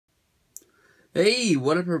Hey,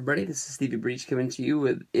 what up everybody? This is Stevie Breach coming to you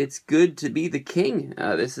with It's Good to Be the King.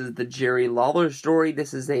 This is the Jerry Lawler story.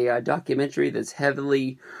 This is a documentary that's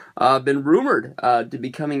heavily been rumored to be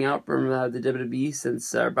coming out from the WWE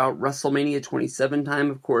since about WrestleMania 27 time.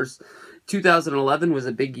 Of course, 2011 was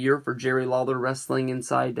a big year for Jerry Lawler wrestling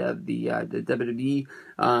inside the WWE.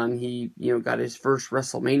 He got his first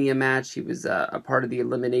WrestleMania match. He was a part of the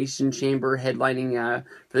Elimination Chamber, headlining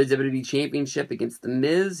for the WWE Championship against The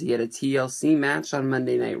Miz. He had a TLC match on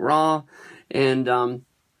Monday Night Raw, and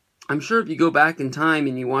I'm sure if you go back in time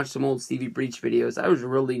and you watch some old Stevie Breach videos, I was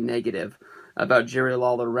really negative about Jerry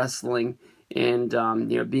Lawler wrestling and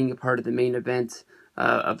being a part of the main event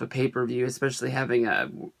of a pay-per-view, especially having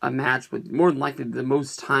a match with more than likely the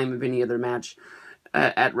most time of any other match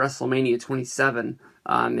at WrestleMania 27,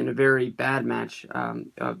 in a very bad match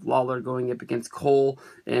of Lawler going up against Cole,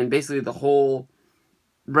 and basically the whole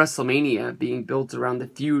WrestleMania being built around the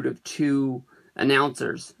feud of two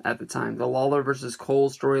announcers at the time. The Lawler versus Cole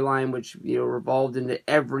storyline, which revolved into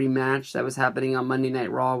every match that was happening on Monday Night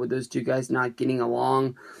Raw with those two guys not getting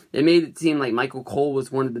along. It made it seem like Michael Cole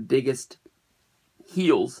was one of the biggest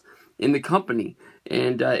heels in the company,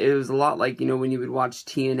 and it was a lot like when you would watch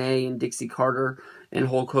TNA and Dixie Carter and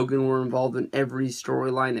Hulk Hogan were involved in every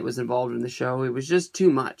storyline that was involved in the show. It was just too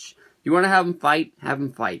much. You want to have them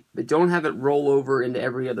fight, but don't have it roll over into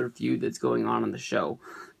every other feud that's going on the show.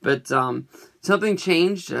 But something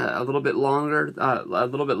changed a little bit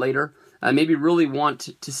later. Maybe really want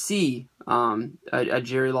to see a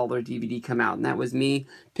Jerry Lawler DVD come out, and that was me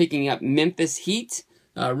picking up Memphis Heat.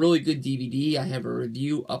 Really good DVD. I have a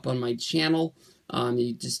review up on my channel.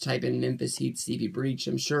 You just type in Memphis Heat Stevie Breach.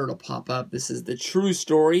 I'm sure it'll pop up. This is the true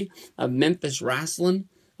story of Memphis wrestling.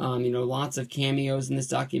 Lots of cameos in this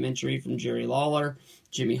documentary from Jerry Lawler,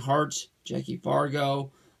 Jimmy Hart, Jackie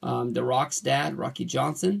Fargo, The Rock's dad, Rocky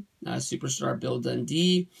Johnson, superstar Bill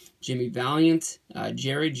Dundee, Jimmy Valiant,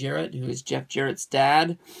 Jerry Jarrett, who is Jeff Jarrett's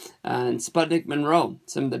dad, and Sputnik Monroe,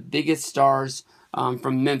 some of the biggest stars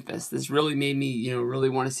from Memphis. This really made me, really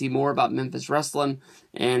want to see more about Memphis wrestling,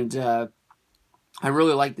 and I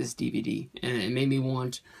really like this DVD, and it made me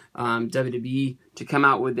want WWE to come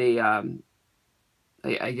out with a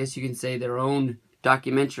I guess you can say their own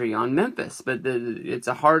documentary on Memphis, but it's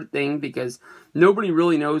a hard thing because nobody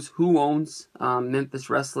really knows who owns Memphis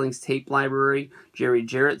Wrestling's tape library. Jerry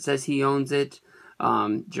Jarrett says he owns it.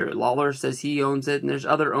 Jerry Lawler says he owns it, and there's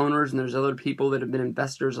other owners and there's other people that have been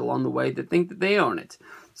investors along the way that think that they own it.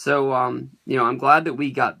 So, I'm glad that we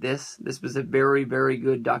got this. This was a very, very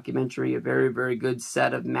good documentary, a very, very good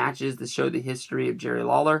set of matches that show the history of Jerry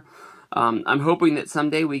Lawler. I'm hoping that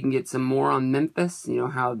someday we can get some more on Memphis.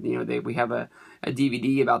 How we have a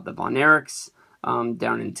DVD about the Von Erichs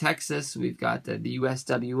down in Texas. We've got the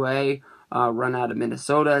USWA run out of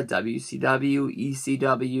Minnesota, WCW,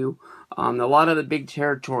 ECW. A lot of the big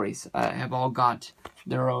territories have all got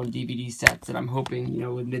their own DVD sets, and I'm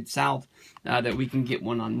hoping with Mid-South that we can get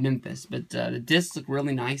one on Memphis. But the discs look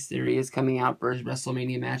really nice. There he is coming out for his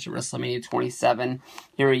WrestleMania match at WrestleMania 27.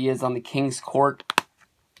 Here he is on the King's Court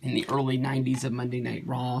in the early 90s of Monday Night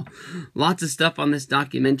Raw. Lots of stuff on this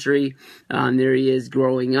documentary. There he is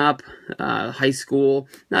growing up, high school.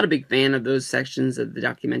 Not a big fan of those sections of the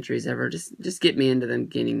documentaries ever. Just get me into them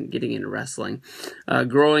getting into wrestling.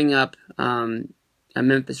 Growing up, a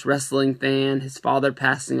Memphis wrestling fan. His father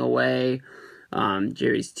passing away.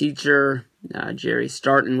 Jerry's teacher. Jerry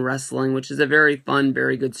starting wrestling, which is a very fun,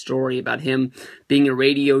 very good story about him being a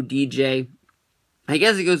radio DJ. I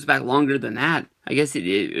guess it goes back longer than that. I guess it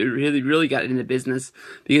really got into business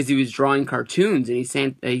because he was drawing cartoons, and he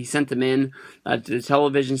sent them in to the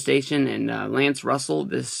television station, and Lance Russell,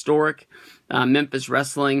 the historic Memphis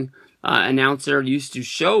wrestling announcer, used to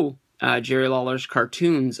show Jerry Lawler's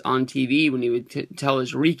cartoons on TV when he would tell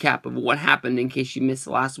his recap of what happened in case you missed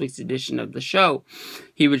last week's edition of the show.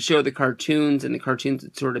 He would show the cartoons, and the cartoons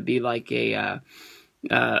would sort of be like a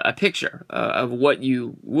picture of what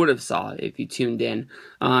you would have saw if you tuned in.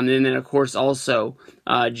 And then, of course, also,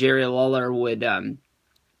 Jerry Lawler would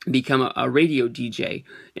become a radio DJ,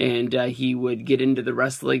 and he would get into the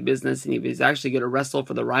wrestling business, and he was actually going to wrestle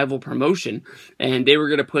for the rival promotion, and they were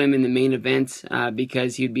going to put him in the main event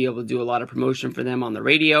because he'd be able to do a lot of promotion for them on the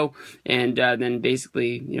radio. And then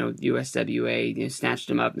basically, USWA snatched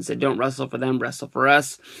him up and said, "Don't wrestle for them, wrestle for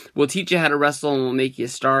us. We'll teach you how to wrestle and we'll make you a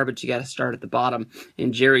star, but you got to start at the bottom."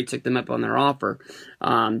 And Jerry took them up on their offer.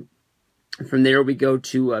 From there, we go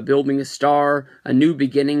to Building a Star, a new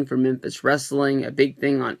beginning for Memphis wrestling, a big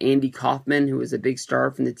thing on Andy Kaufman, who was a big star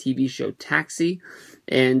from the TV show Taxi.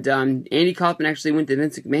 And Andy Kaufman actually went to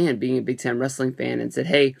Vince McMahon, being a big-time wrestling fan, and said,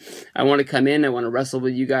 hey, I want to come in. I want to wrestle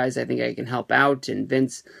with you guys. I think I can help out. And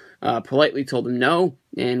Vince politely told him no,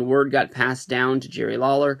 and word got passed down to Jerry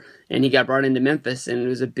Lawler, and he got brought into Memphis, and it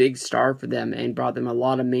was a big star for them and brought them a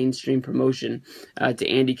lot of mainstream promotion to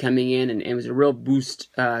Andy coming in, and it was a real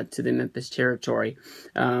boost to the Memphis territory.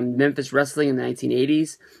 Memphis wrestling in the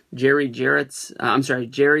 1980s, Jerry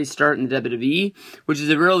start in the WWE, which is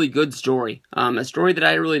a really good story. A story that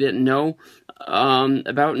I really didn't know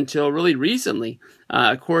about until really recently.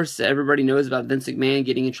 Of course, everybody knows about Vince McMahon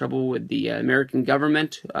getting in trouble with the American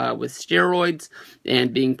government with steroids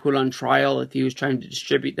and being put on trial if he was trying to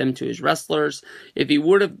distribute them to his wrestlers. If he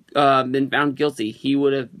would have been found guilty, he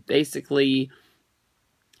would have basically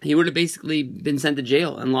been sent to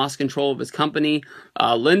jail and lost control of his company.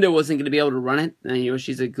 Linda wasn't going to be able to run it.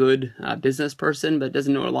 She's a good business person, but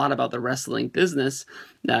doesn't know a lot about the wrestling business.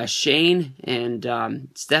 Shane and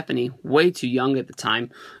Stephanie, way too young at the time.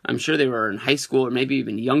 I'm sure they were in high school or maybe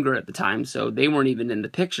even younger at the time, so they weren't even in the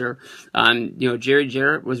picture. Jerry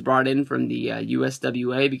Jarrett was brought in from the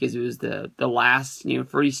USWA because it was the last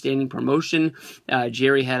freestanding promotion.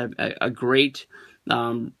 Jerry had a great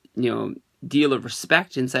deal of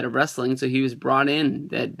respect inside of wrestling, so he was brought in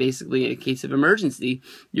that basically in a case of emergency,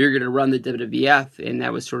 you're going to run the WWF, and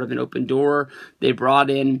that was sort of an open door. They brought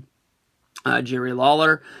in Jerry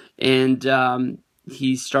Lawler, and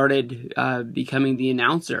he started becoming the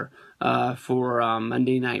announcer for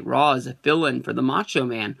Monday Night Raw as a fill-in for the Macho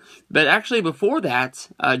Man. But actually before that,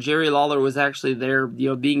 Jerry Lawler was actually there,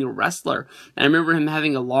 being a wrestler. And I remember him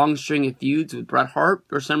having a long string of feuds with Bret Hart.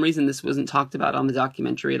 For some reason, this wasn't talked about on the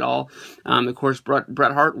documentary at all. Of course,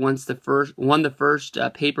 Bret Hart won the first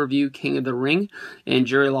pay-per-view King of the Ring, and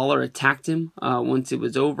Jerry Lawler attacked him once it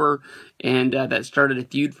was over. And that started a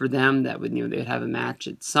feud for them. That would, they'd have a match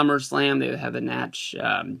at SummerSlam. They would have a match.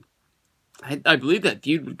 I believe that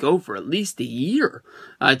feud would go for at least a year,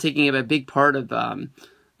 taking up a big part of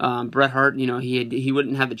Bret Hart. He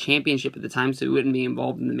wouldn't have the championship at the time, so he wouldn't be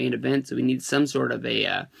involved in the main event. So we need some sort of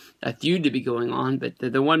a feud to be going on. But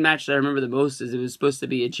the one match that I remember the most is it was supposed to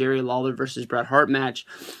be a Jerry Lawler versus Bret Hart match,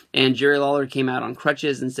 and Jerry Lawler came out on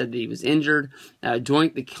crutches and said that he was injured.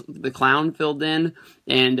 Doink the Clown filled in,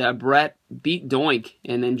 and Bret beat Doink,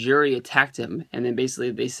 and then Jerry attacked him, and then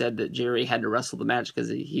basically they said that Jerry had to wrestle the match because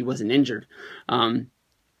he wasn't injured.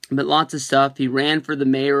 But lots of stuff. He ran for the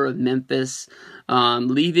mayor of Memphis,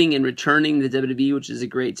 leaving and returning the WWE, which is a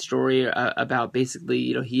great story about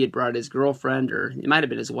basically, he had brought his girlfriend, or it might have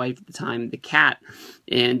been his wife at the time, the Cat,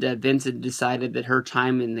 and Vince had decided that her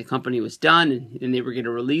time in the company was done, and they were going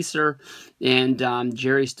to release her, and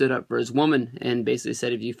Jerry stood up for his woman and basically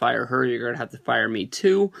said, if you fire her, you're going to have to fire me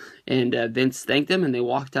too, and Vince thanked him, and they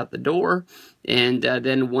walked out the door, and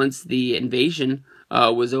then once the invasion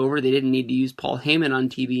was over, they didn't need to use Paul Heyman on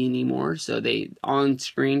TV anymore, so they on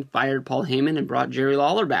screen fired Paul Heyman and brought Jerry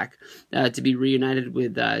Lawler back to be reunited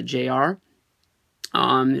with JR.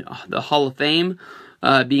 The Hall of Fame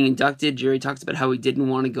being inducted, Jerry talks about how he didn't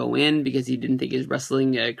want to go in because he didn't think his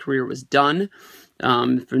wrestling career was done.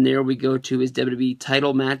 From there, we go to his WWE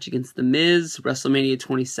title match against The Miz, WrestleMania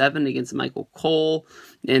 27 against Michael Cole,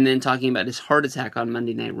 and then talking about his heart attack on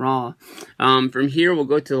Monday Night Raw. From here, we'll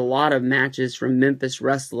go to a lot of matches from Memphis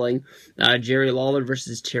wrestling. Jerry Lawler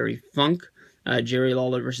versus Terry Funk, Jerry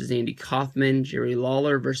Lawler versus Andy Kaufman, Jerry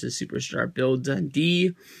Lawler versus Superstar Bill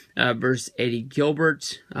Dundee, versus Eddie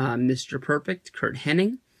Gilbert, Mr. Perfect, Kurt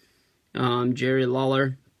Hennig, Jerry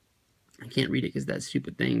Lawler, I can't read it because that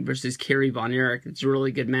stupid thing, versus Kerry Von Erich. It's a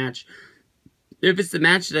really good match. If it's the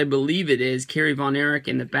match that I believe it is, Kerry Von Erich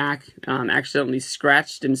in the back accidentally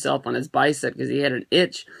scratched himself on his bicep because he had an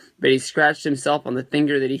itch, but he scratched himself on the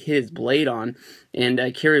finger that he hit his blade on, and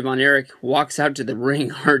Kerry Von Erich walks out to the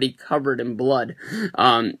ring already covered in blood,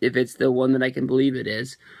 if it's the one that I can believe it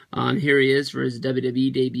is. Here he is for his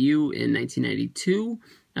WWE debut in 1992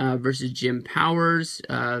 versus Jim Powers,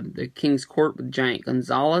 the King's Court with Giant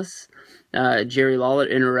Gonzalez. Jerry Lawler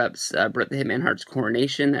interrupts Bret the Hitman Hart's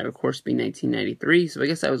coronation. That would, of course, be 1993. So I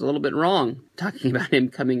guess I was a little bit wrong talking about him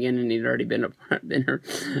coming in and he'd already been her.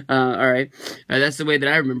 All right. That's the way that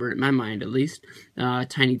I remember it in my mind, at least.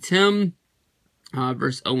 Tiny Tim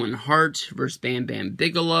versus Owen Hart versus Bam Bam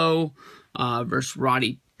Bigelow versus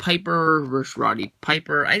Roddy Piper versus Roddy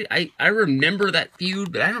Piper. I remember that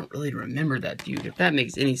feud, but I don't really remember that feud, if that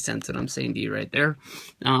makes any sense what I'm saying to you right there.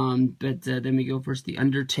 But then we go versus The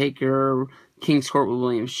Undertaker, King's Court with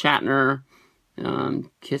William Shatner,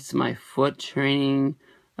 Kiss My Foot training,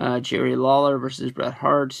 Jerry Lawler versus Bret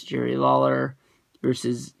Hart, Jerry Lawler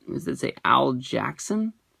versus, what does it say, Al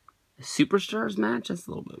Jackson? Superstars match. That's a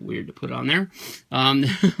little bit weird to put on there.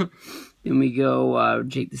 Then we go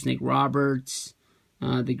Jake the Snake Roberts,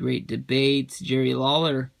 The Great Debates, Jerry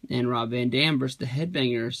Lawler and Rob Van Dam versus the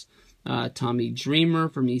Headbangers, Tommy Dreamer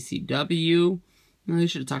from ECW. They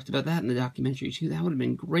should have talked about that in the documentary too. That would have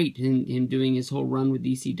been great, him doing his whole run with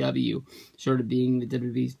ECW, sort of being the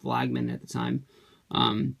WWE's flagman at the time.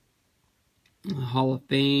 Hall of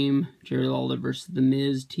Fame, Jerry Lawler versus The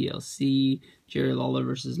Miz, TLC, Jerry Lawler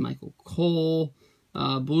versus Michael Cole,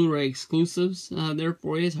 Blu-ray exclusives there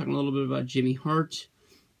for you, talking a little bit about Jimmy Hart,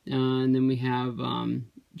 and then we have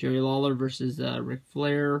Jerry Lawler versus Ric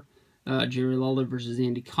Flair, Jerry Lawler versus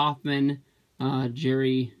Andy Kaufman,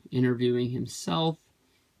 Jerry interviewing himself,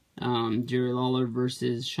 Jerry Lawler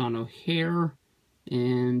versus Sean O'Hare,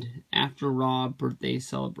 and After Raw birthday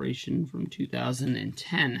celebration from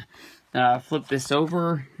 2010. Flip this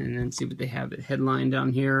over and then see what they have at headline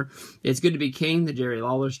down here. It's Good to Be King, the Jerry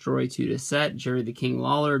Lawler story, 2 set. Jerry the King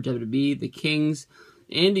Lawler, WWE, The Kings,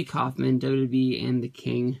 Andy Kaufman, WWE, and The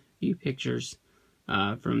King. A few pictures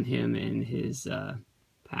from him and his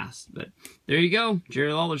past. But there you go,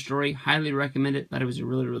 Jerry Lawler story. Highly recommend it. Thought it was a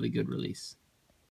really, really good release.